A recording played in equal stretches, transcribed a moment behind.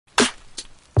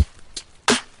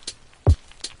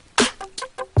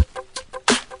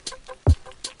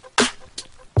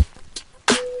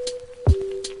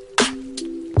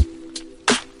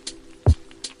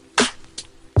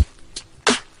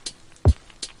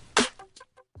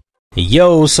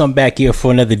Yo, so I'm back here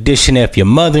for another edition of Your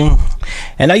Mother.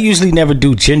 And I usually never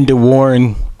do gender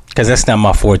warring because that's not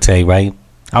my forte, right?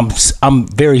 I'm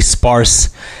very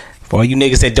sparse. For all you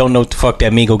niggas that don't know what the fuck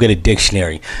that mean, go get a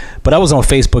dictionary. But I was on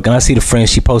Facebook and I see the friend,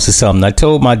 she posted something. I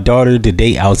told my daughter to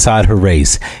date outside her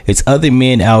race. It's other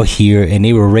men out here and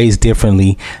they were raised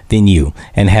differently than you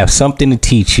and have something to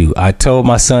teach you. I told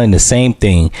my son the same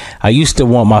thing. I used to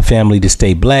want my family to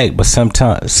stay black, but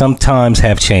sometimes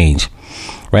have changed.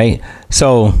 Right,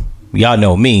 so y'all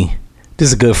know me. This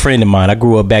is a good friend of mine. I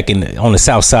grew up back on the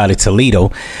south side of Toledo,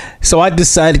 so I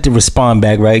decided to respond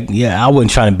back. Right, yeah, I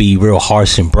wasn't trying to be real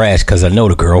harsh and brash because I know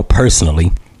the girl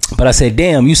personally, but I said,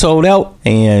 "Damn, you sold out,"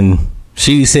 and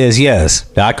she says yes.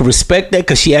 Now, I can respect that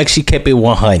because she actually kept it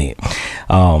 100.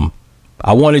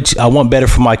 I want better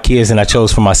for my kids, and I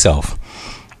chose for myself.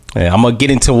 I'm gonna get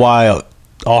into why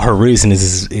all her reason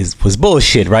was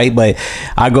bullshit, right? But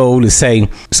I go to say,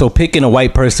 so picking a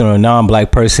white person or a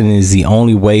non-black person is the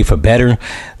only way for better.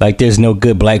 Like there's no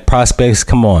good black prospects.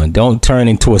 Come on, don't turn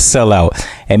into a sellout.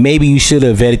 And maybe you should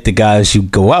have vetted the guys you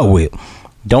go out with.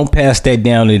 Don't pass that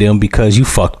down to them because you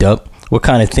fucked up. What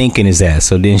kind of thinking is that?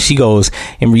 So then she goes,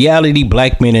 in reality,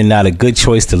 black men are not a good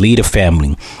choice to lead a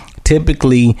family.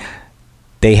 Typically,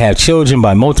 they have children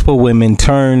by multiple women,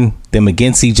 turn them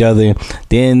against each other,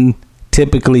 then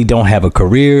typically don't have a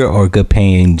career or a good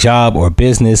paying job or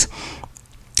business.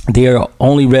 They're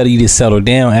only ready to settle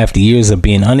down after years of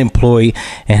being unemployed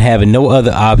and having no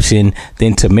other option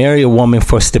than to marry a woman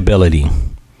for stability.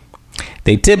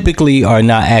 They typically are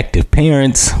not active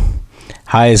parents.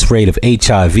 Highest rate of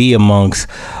HIV amongst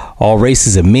all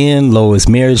races of men, lowest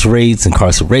marriage rates,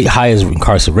 highest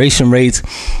incarceration rates.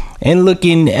 And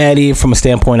looking at it from a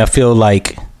standpoint, I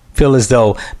feel as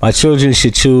though my children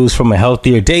should choose from a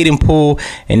healthier dating pool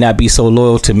and not be so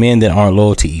loyal to men that aren't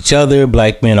loyal to each other.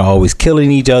 Black men are always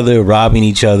killing each other, robbing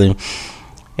each other,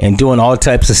 and doing all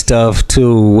types of stuff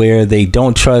to where they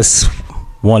don't trust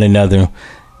one another.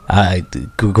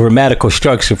 Grammatical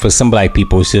structure for some black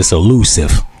people is just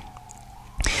elusive.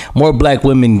 More black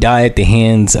women die at the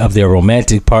hands of their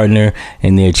romantic partner,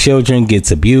 and their children gets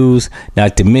abused,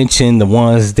 not to mention the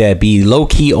ones that be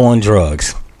low-key on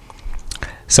drugs.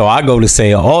 So I go to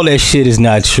say all that shit is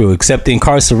not true, except the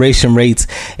incarceration rates.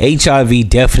 HIV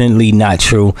definitely not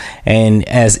true. And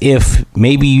as if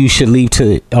maybe you should leave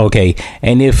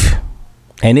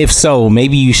and if so,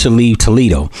 maybe you should leave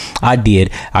Toledo. I did.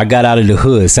 I got out of the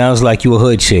hood. Sounds like you a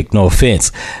hood chick. No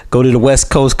offense. Go to the West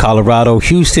Coast, Colorado,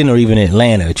 Houston, or even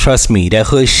Atlanta. Trust me, that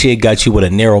hood shit got you with a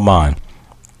narrow mind.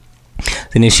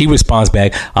 And then she responds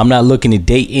back, I'm not looking to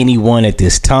date anyone at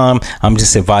this time. I'm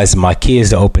just advising my kids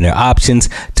to open their options.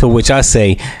 To which I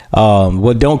say,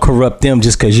 well, don't corrupt them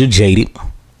just because you're jaded.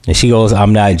 And she goes,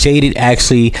 I'm not jaded.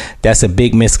 Actually, that's a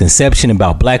big misconception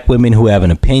about black women who have an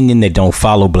opinion that don't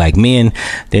follow black men.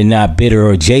 They're not bitter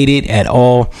or jaded at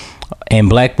all. And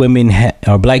black women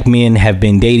or black men have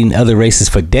been dating other races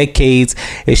for decades.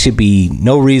 It should be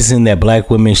no reason that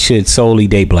black women should solely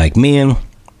date black men.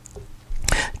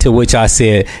 To which I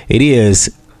said,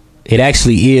 it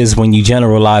actually is when you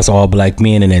generalize all black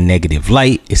men in a negative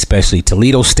light, especially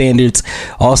Toledo standards.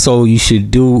 Also, you should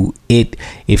do it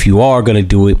if you are going to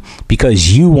do it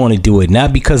because you want to do it,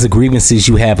 not because of grievances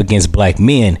you have against black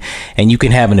men. And you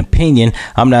can have an opinion.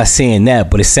 I'm not saying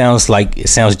that, but it sounds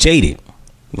jaded.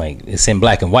 Like it's in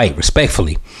black and white,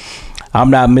 respectfully. I'm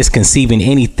not misconceiving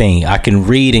anything. I can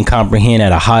read and comprehend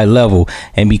at a high level.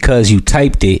 And because you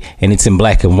typed it and it's in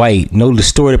black and white, no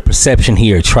distorted perception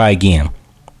here. Try again.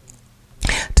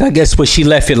 So I guess what she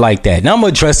left it like that. Now I'm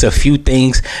going to address a few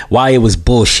things why it was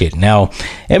bullshit. Now,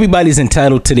 everybody's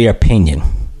entitled to their opinion.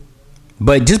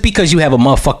 But just because you have a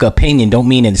motherfucker opinion don't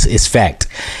mean it's fact.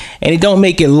 And it don't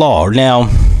make it law. Now,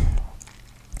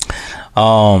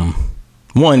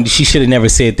 one, she should have never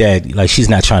said that, like she's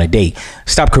not trying to date.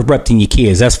 Stop corrupting your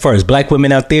kids. That's first. Black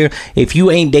women out there, if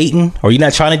you ain't dating or you're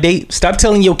not trying to date, stop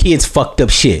telling your kids fucked up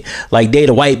shit. Like date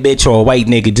a white bitch or a white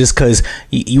nigga just because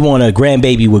you want a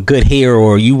grandbaby with good hair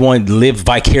or you want to live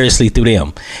vicariously through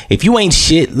them. If you ain't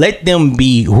shit, let them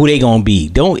be who they gonna be.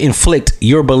 Don't inflict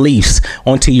your beliefs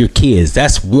onto your kids.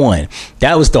 That's one.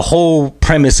 That was the whole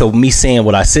premise of me saying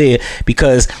what I said,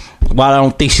 because while I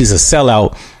don't think she's a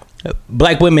sellout,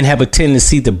 black women have a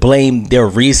tendency to blame their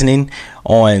reasoning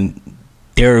on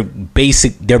their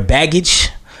baggage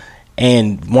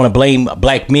and want to blame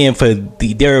black men for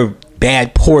their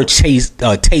bad, poor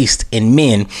taste in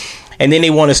men. And then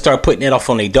they want to start putting it off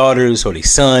on their daughters or their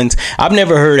sons. I've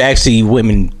never heard actually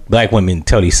black women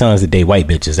tell their sons that they white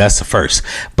bitches. That's the first.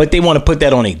 But they want to put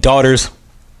that on their daughters.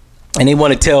 and they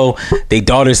want to tell their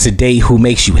daughters today who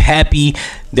makes you happy.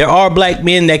 There are black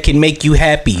men that can make you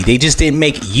happy. They just didn't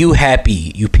make you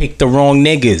happy. You picked the wrong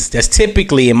niggas. That's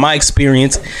typically, in my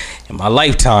experience, in my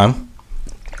lifetime,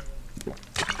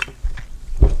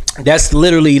 that's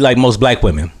literally like most black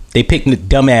women. They pick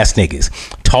dumbass niggas.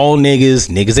 Tall niggas,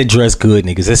 niggas that dress good,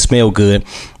 niggas that smell good.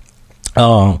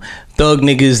 Thug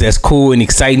niggas that's cool and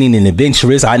exciting and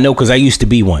adventurous. I know because I used to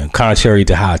be one, contrary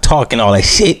to how I talk and all that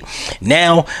shit.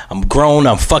 Now I'm grown,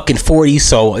 I'm fucking 40,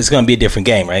 so it's gonna be a different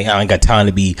game, right? I ain't got time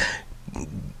to be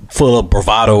full of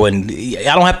bravado, and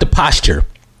I don't have to posture.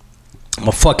 I'm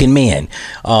a fucking man.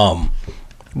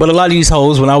 But a lot of these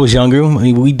hoes, when I was younger,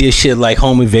 we did shit like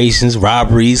home invasions,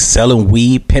 robberies, selling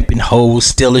weed, pimping hoes,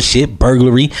 stealing shit,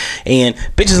 burglary, and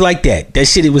bitches like that. That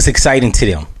shit, it was exciting to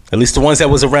them. At least the ones that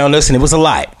was around us, and it was a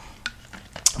lot.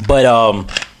 But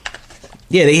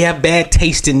yeah, they have bad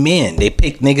taste in men. They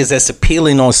pick niggas that's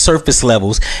appealing on surface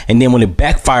levels, and then when it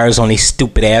backfires on their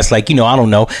stupid ass, like, you know, I don't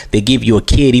know, they give you a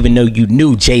kid even though you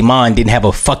knew Jay Mon didn't have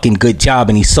a fucking good job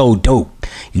and he sold dope.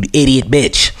 You idiot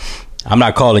bitch. I'm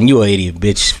not calling you an idiot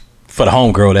bitch for the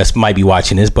homegirl that might be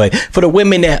watching this, but for the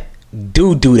women that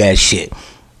do that shit.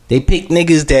 They pick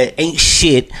niggas that ain't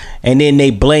shit, and then they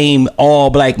blame all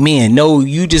black men. No,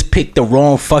 you just picked the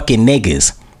wrong fucking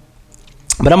niggas.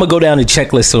 But I'm going to go down the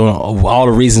checklist on all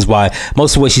the reasons why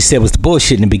most of what she said was the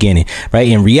bullshit in the beginning, right?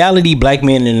 In reality, black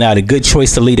men are not a good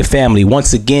choice to lead a family.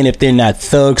 Once again, if they're not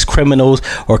thugs, criminals,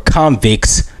 or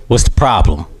convicts, what's the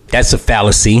problem? That's a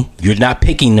fallacy. You're not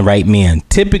picking the right men.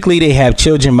 Typically, they have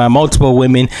children by multiple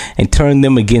women and turn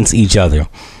them against each other.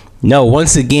 No,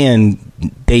 once again,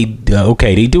 they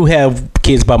do have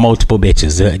kids by multiple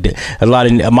bitches. A lot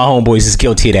of my homeboys is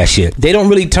guilty of that shit. They don't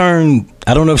really turn,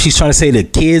 I don't know if she's trying to say the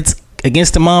kids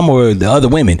against the mom or the other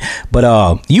women,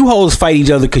 but you hoes fight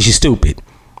each other because you're stupid.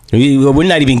 We're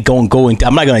not even going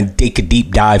I'm not going to take a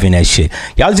deep dive in that shit.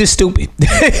 Y'all just stupid.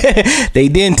 They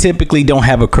then typically don't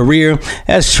have a career.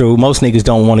 That's true. Most niggas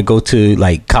don't want to go to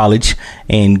like college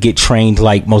and get trained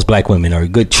like most black women or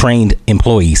good trained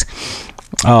employees.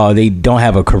 They don't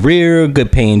have a career,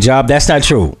 good paying job. That's not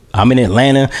true. I'm in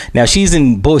Atlanta. Now, she's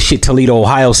in bullshit Toledo,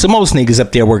 Ohio. So most niggas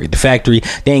up there work at the factory.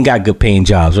 They ain't got good paying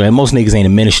jobs, right? Most niggas ain't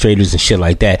administrators and shit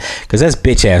like that because that's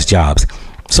bitch ass jobs.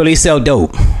 So they sell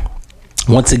dope.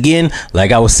 Once again,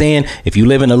 like I was saying, if you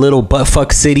live in a little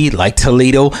buttfuck city like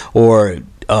Toledo or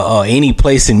any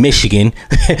place in Michigan,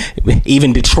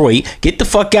 even Detroit, get the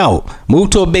fuck out. Move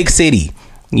to a big city.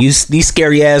 These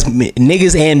scary ass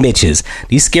niggas and bitches.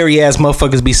 These scary ass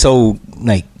motherfuckers be so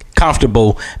like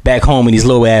comfortable back home in these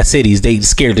low ass cities. They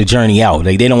scared the journey out.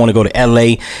 Like they don't want to go to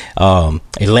LA,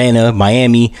 Atlanta,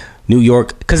 Miami, New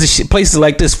York, because places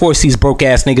like this force these broke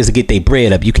ass niggas to get their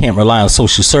bread up. You can't rely on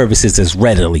social services as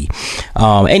readily,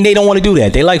 and they don't want to do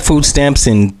that. They like food stamps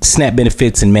and SNAP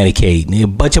benefits and Medicaid. A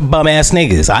bunch of bum ass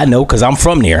niggas. I know because I'm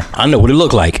from there. I know what it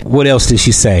looked like. What else did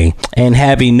she say? And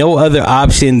having no other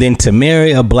option than to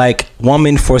marry a black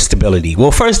woman for stability.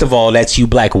 Well, first of all, that's you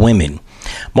black women.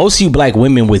 Most of you black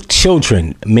women with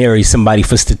children marry somebody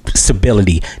for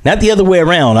stability, not the other way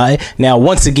around. Now,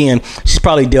 once again, she's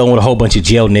probably dealing with a whole bunch of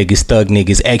jail niggas, thug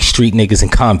niggas, ex-street niggas,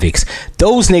 and convicts.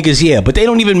 Those niggas, yeah, but they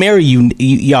don't even marry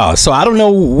y'all. So I don't know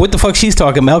what the fuck she's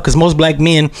talking about, because most black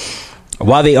men,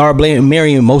 while they are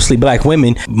marrying mostly black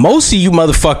women, most of you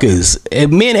motherfuckers,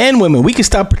 men and women, we can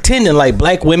stop pretending like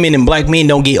black women and black men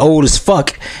don't get old as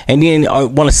fuck and then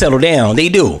want to settle down. They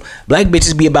do. Black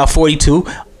bitches be about 42.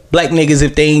 Black niggas,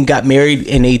 if they ain't got married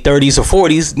in their 30s or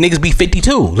 40s, niggas be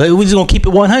 52. Like, we just gonna keep it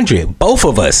 100. Both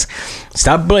of us.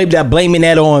 Stop blaming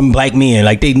that on black men.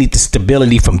 Like, they need the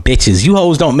stability from bitches. You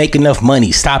hoes don't make enough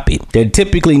money. Stop it. They're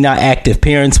typically not active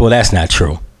parents. Well, that's not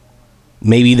true.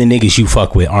 Maybe the niggas you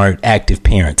fuck with aren't active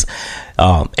parents.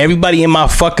 Everybody in my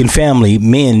fucking family,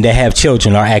 men that have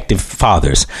children, are active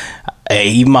fathers.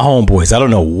 Even my homeboys. I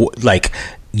don't know, like...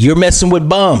 You're messing with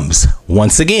bums.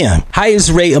 Once again,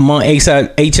 highest rate among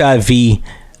HIV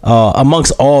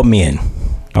amongst all men,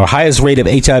 or highest rate of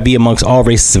HIV amongst all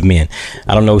races of men.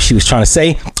 I don't know what she was trying to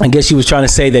say. I guess she was trying to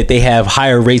say that they have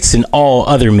higher rates than all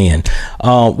other men,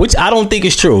 which I don't think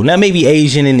is true. Now, maybe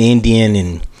Asian and Indian,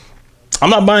 and I'm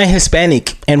not buying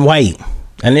Hispanic and white.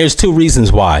 And there's two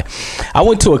reasons why. I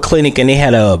went to a clinic and they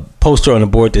had a poster on the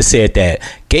board that said that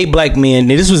gay black men,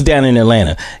 and this was down in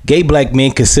Atlanta, gay black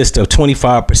men consist of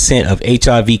 25% of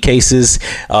HIV cases.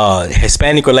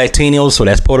 Hispanic or Latinos, so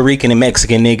that's Puerto Rican and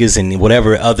Mexican niggas and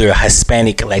whatever other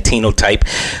Hispanic Latino type,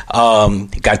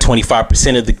 got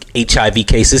 25% of the HIV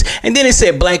cases. And then it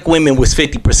said black women was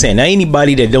 50%. Now,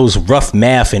 anybody that knows rough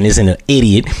math and isn't an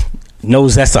idiot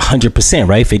knows that's 100%,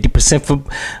 right? 50% for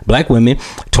black women,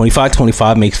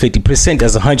 25 makes 50%.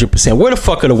 That's 100%. Where the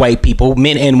fuck are the white people,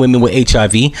 men and women with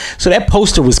HIV? So that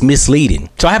poster was misleading.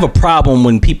 So I have a problem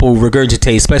when people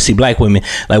regurgitate, especially black women,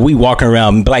 like we walking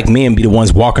around, black men be the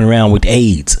ones walking around with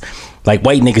AIDS. Like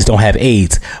white niggas don't have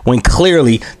AIDS. When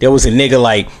clearly there was a nigga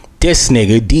like this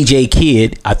nigga, DJ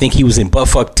Kid, I think he was in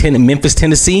Memphis,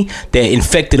 Tennessee, that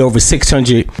infected over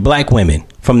 600 black women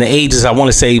from the ages, I want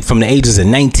to say from the ages of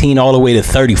 19 all the way to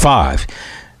 35.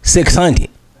 600.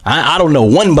 I don't know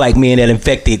one black man that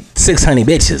infected 600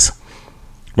 bitches.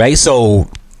 Right? So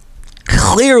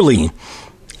clearly,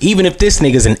 even if this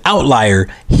nigga's an outlier,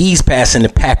 he's passing the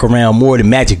pack around more than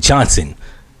Magic Johnson.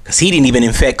 Because he didn't even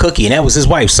infect Cookie, and that was his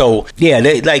wife. So, yeah,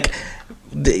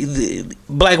 the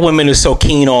black women are so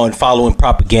keen on following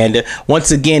propaganda. Once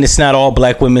again, it's not all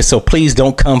black women, so please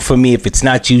don't come for me. If it's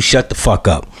not you, shut the fuck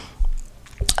up.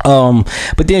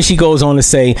 But then she goes on to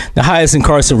say the highest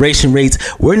incarceration rates.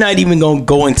 We're not even gonna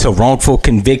go into wrongful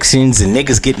convictions and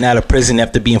niggas getting out of prison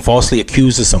after being falsely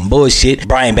accused of some bullshit.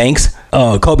 Brian Banks,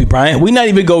 Kobe Bryant. We're not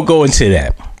even gonna go into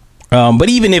that. But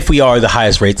even if we are the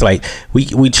highest rates, like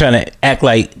we trying to act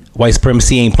like white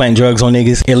supremacy ain't planting drugs on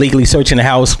niggas, illegally searching the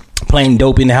house, planting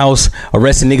dope in the house,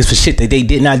 arresting niggas for shit that they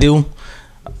did not do.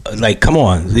 Like, come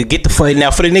on, get the fuck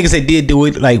now. For the niggas that did do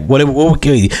it, like whatever,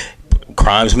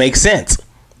 crimes make sense.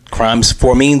 Crimes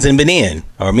for means and an end,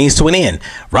 or means to an end.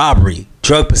 Robbery,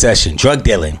 drug possession, drug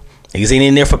dealing. Niggas ain't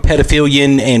in there for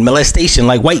pedophilia and molestation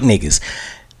like white niggas.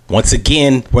 Once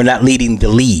again, we're not leading the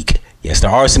league. Yes,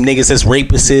 there are some niggas that's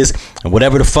rapists and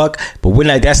whatever the fuck, but we're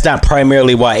not. That's not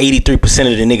primarily why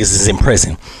 83% of the niggas is in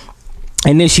prison.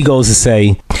 And then she goes to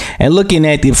say, and looking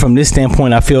at it from this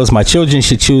standpoint, I feel as my children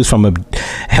should choose from a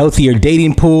healthier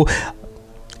dating pool.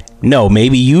 No,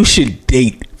 maybe you should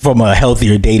date from a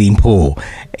healthier dating pool,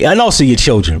 and also your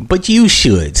children, but you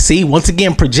should. See, once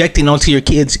again, projecting onto your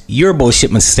kids your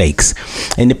bullshit mistakes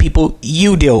and the people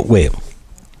you dealt with.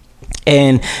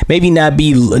 And maybe not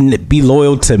be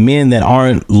loyal to men that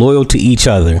aren't loyal to each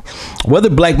other. Whether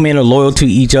black men are loyal to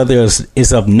each other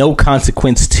is of no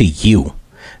consequence to you.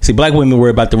 See, black women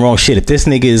worry about the wrong shit. If this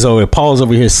nigga is over, Paul's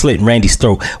over here slitting Randy's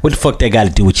throat, what the fuck that got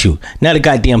to do with you? Not a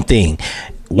goddamn thing.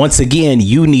 Once again,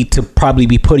 you need to probably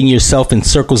be putting yourself in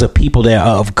circles of people that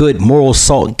are of good moral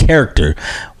salt and character.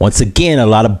 Once again, a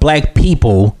lot of black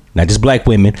people, not just black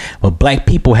women, but black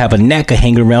people have a knack of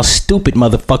hanging around stupid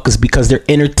motherfuckers because they're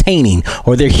entertaining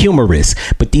or they're humorous.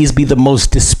 But these be the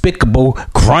most despicable,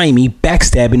 grimy,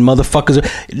 backstabbing motherfuckers.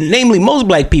 Namely, most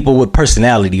black people with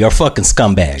personality are fucking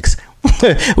scumbags.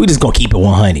 We just gonna keep it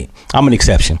 100. I'm an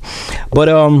exception. But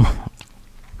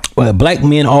black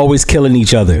men always killing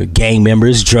each other. Gang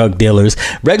members, drug dealers,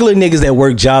 regular niggas that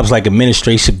work jobs like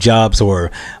administrative jobs or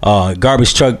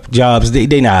garbage truck jobs.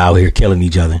 They not out here killing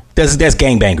each other. That's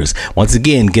gangbangers. Once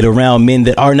again, get around men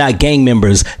that are not gang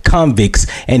members, convicts,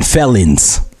 and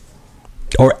felons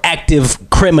or active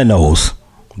criminals.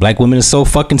 Black women are so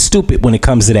fucking stupid when it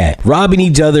comes to that. Robbing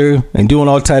each other and doing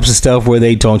all types of stuff where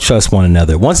they don't trust one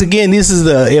another. Once again, this is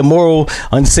the immoral,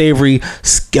 unsavory,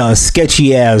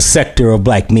 sketchy ass sector of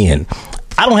black men.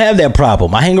 I don't have that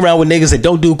problem. I hang around with niggas that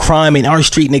don't do crime and aren't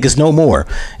street niggas no more.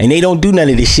 And they don't do none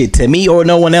of this shit to me or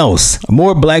no one else.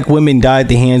 More black women die at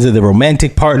the hands of their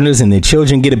romantic partners and their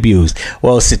children get abused.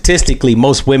 Well, statistically,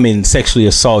 most women sexually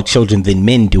assault children than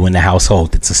men do in the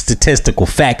household. It's a statistical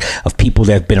fact of people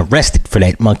that have been arrested for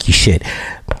that monkey shit.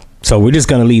 So we're just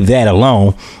going to leave that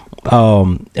alone.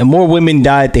 And more women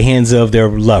die at the hands of their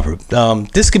lover.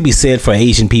 This could be said for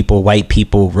Asian people, white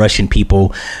people, Russian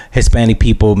people, Hispanic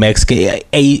people, Mexican,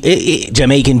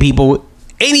 Jamaican people.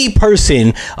 Any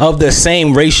person of the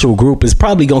same racial group is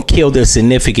probably gonna kill their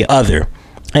significant other.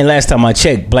 And last time I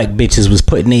checked, black bitches was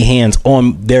putting their hands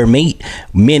on their mate,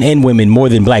 men and women, more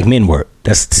than black men were.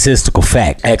 That's a statistical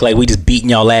fact. Act like we just beating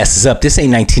y'all asses up. This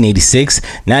ain't 1986.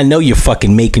 Now I know you're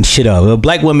fucking making shit up.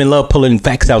 Black women love pulling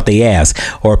facts out their ass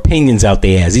or opinions out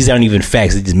their ass. These aren't even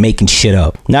facts. They're just making shit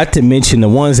up. Not to mention the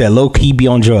ones that low-key be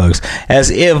on drugs. As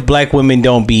if black women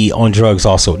don't be on drugs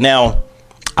also. Now,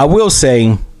 I will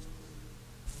say,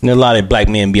 a lot of black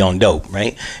men be on dope,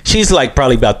 right? She's like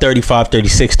probably about 35,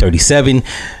 36, 37.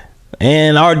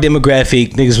 And our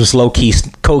demographic, niggas was low-key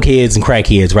coke heads and crack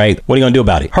heads, right? What are you gonna do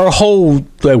about it? Her whole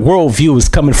worldview is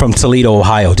coming from Toledo,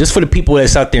 Ohio. Just for the people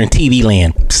that's out there in TV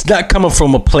land. It's not coming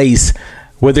from a place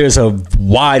where there's a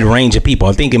wide range of people.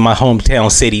 I think in my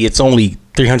hometown city, it's only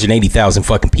 380,000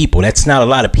 fucking people. That's not a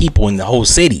lot of people in the whole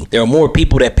city. There are more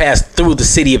people that pass through the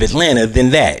city of Atlanta than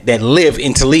that live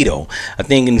in Toledo. I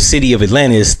think in the city of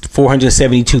Atlanta is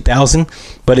 472,000,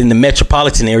 but in the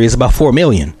metropolitan area is about 4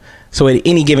 million. So at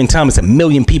any given time, it's 1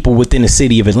 million people within the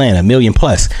city of Atlanta, 1 million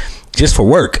plus, just for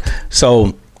work.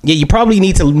 So yeah, you probably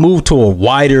need to move to a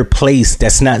wider place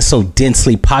that's not so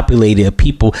densely populated of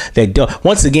people that don't.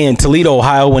 Once again, Toledo,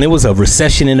 Ohio, when it was a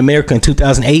recession in America in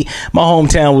 2008, my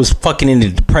hometown was fucking in the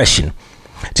depression.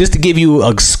 Just to give you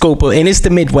a scope of, and it's the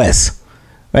Midwest,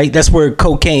 right? That's where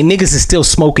cocaine, niggas is still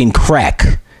smoking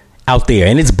crack out there,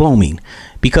 and it's booming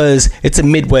because it's a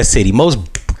Midwest city. Most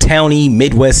towny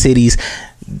Midwest cities,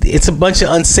 it's a bunch of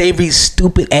unsavory,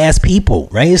 stupid ass people,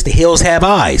 right? It's the hills have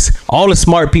eyes. All the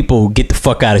smart people get the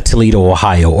fuck out of Toledo,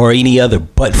 Ohio, or any other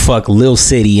butt fuck little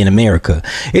city in America.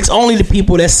 It's only the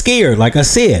people that's scared, like I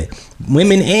said,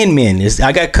 women and men.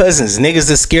 I got cousins, niggas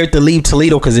that scared to leave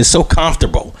Toledo because it's so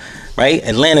comfortable, right?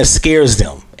 Atlanta scares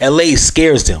them. LA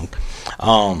scares them.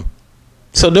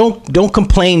 So don't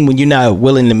complain when you're not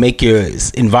willing to make your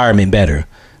environment better.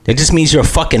 That just means you're a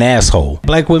fucking asshole.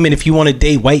 Black women, if you want to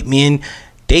date white men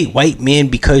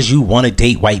because you want to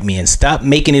date white men. Stop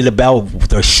making it about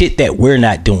the shit that we're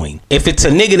not doing. If it's a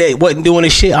nigga that wasn't doing the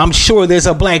shit, I'm sure there's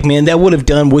a black man that would have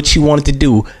done what you wanted to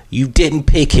do. You didn't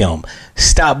pick him.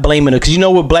 Stop blaming her. Because you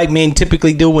know what black men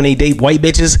typically do when they date white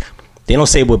bitches? They don't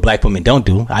say what black women don't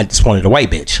do. I just wanted a white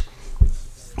bitch.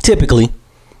 Typically.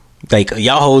 Like,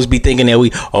 y'all hoes be thinking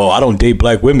that I don't date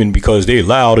black women because they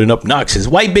loud and obnoxious.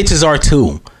 White bitches are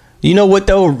too. You know what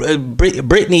though?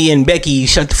 Brittany and Becky,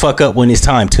 shut the fuck up when it's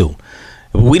time to.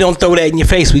 We don't throw that in your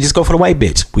face. We just go for the white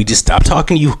bitch. We just stop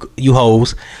talking to you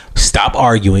hoes, stop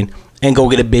arguing, and go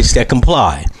get a bitch that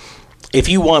comply. If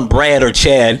you want Brad or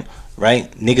Chad,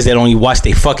 right? Niggas that only watch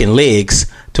their fucking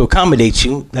legs to accommodate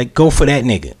you, like, go for that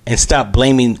nigga and stop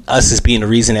blaming us as being the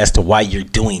reason as to why you're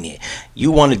doing it.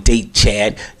 You want to date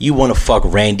Chad, you want to fuck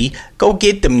Randy, go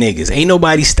get them niggas. Ain't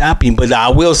nobody stopping. But I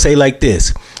will say like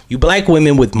this: you black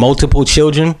women with multiple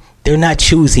children, they're not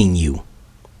choosing you.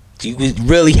 You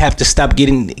really have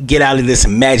to get out of this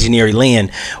imaginary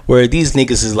land where these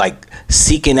niggas is like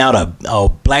seeking out a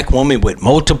black woman with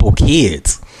multiple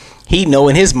kids. He know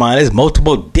in his mind there's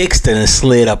multiple dicks that have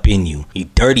slid up in you. You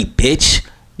dirty bitch.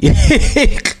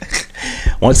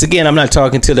 Once again, I'm not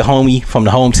talking to the homie from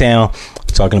the hometown. I'm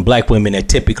talking to black women that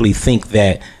typically think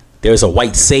that there's a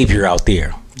white savior out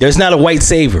there. There's not a white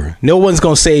savior. No one's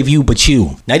gonna save you but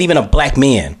you. Not even a black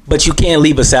man. But you can't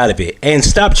leave us out of it. And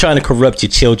stop trying to corrupt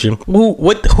your children.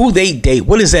 Who they date?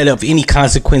 What is that of any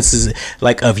consequences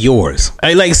like of yours?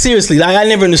 Like seriously, I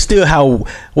never understood how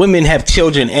women have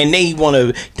children and they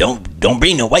wanna don't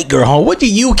bring the white girl home. What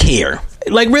do you care?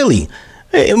 Like really?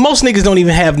 Most niggas don't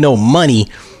even have no money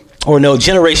or no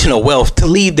generational wealth to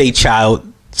leave their child.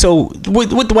 So what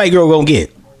the white girl gonna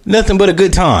get? Nothing but a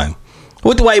good time.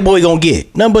 What the white boy gonna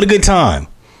get? Nothing but a good time.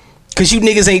 Cause you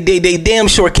niggas ain't they damn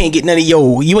sure can't get none of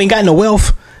you ain't got no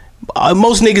wealth.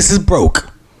 Most niggas is broke.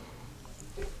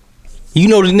 You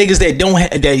know the niggas that don't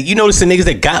that you notice the niggas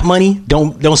that got money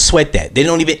don't sweat that. They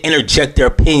don't even interject their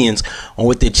opinions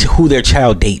on who their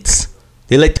child dates.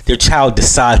 They let their child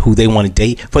decide who they want to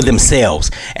date for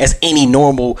themselves, as any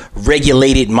normal,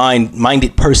 regulated,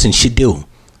 minded person should do.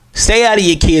 Stay out of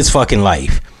your kid's fucking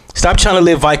life. Stop trying to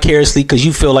live vicariously because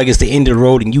you feel like it's the end of the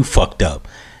road and you fucked up.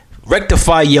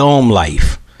 Rectify your own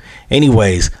life.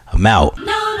 Anyways, I'm out.